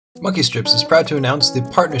Monkey Strips is proud to announce the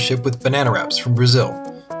partnership with Banana Wraps from Brazil,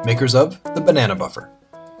 makers of the Banana Buffer.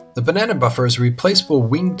 The Banana Buffer is a replaceable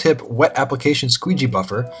wingtip wet application squeegee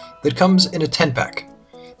buffer that comes in a 10-pack.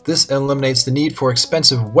 This eliminates the need for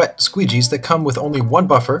expensive wet squeegees that come with only one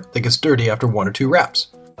buffer that gets dirty after 1 or 2 wraps.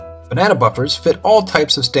 Banana buffers fit all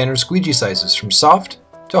types of standard squeegee sizes from soft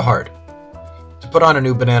to hard. To put on a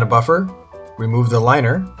new banana buffer, remove the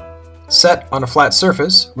liner, set on a flat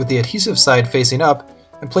surface with the adhesive side facing up,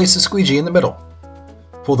 and place the squeegee in the middle.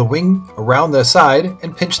 Pull the wing around the side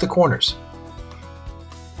and pinch the corners.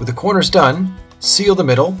 With the corners done, seal the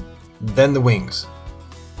middle, then the wings.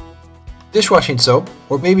 Dishwashing soap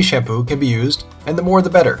or baby shampoo can be used, and the more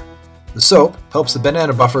the better. The soap helps the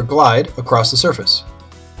banana buffer glide across the surface.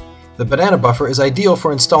 The banana buffer is ideal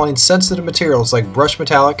for installing sensitive materials like brushed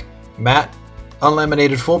metallic, matte,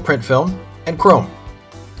 unlaminated full print film, and chrome.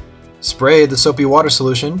 Spray the soapy water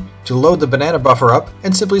solution to load the banana buffer up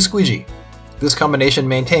and simply squeegee. This combination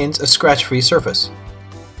maintains a scratch-free surface.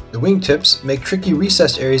 The wingtips make tricky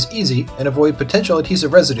recessed areas easy and avoid potential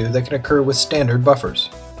adhesive residue that can occur with standard buffers.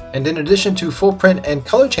 And in addition to full print and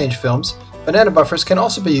color change films, banana buffers can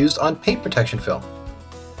also be used on paint protection film.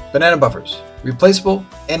 Banana buffers, replaceable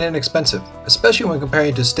and inexpensive, especially when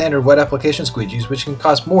comparing to standard wet application squeegees, which can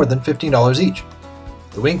cost more than $15 each.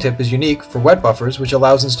 The wingtip is unique for wet buffers, which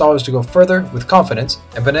allows installers to go further with confidence,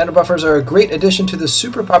 and banana buffers are a great addition to the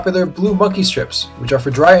super popular blue monkey strips, which are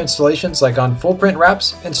for drier installations like on full print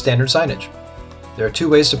wraps and standard signage. There are 2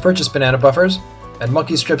 ways to purchase banana buffers, at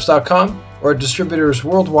monkeystrips.com or at distributors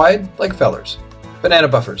worldwide like Fellers. Banana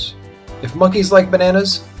buffers. If monkeys like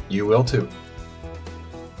bananas, you will too.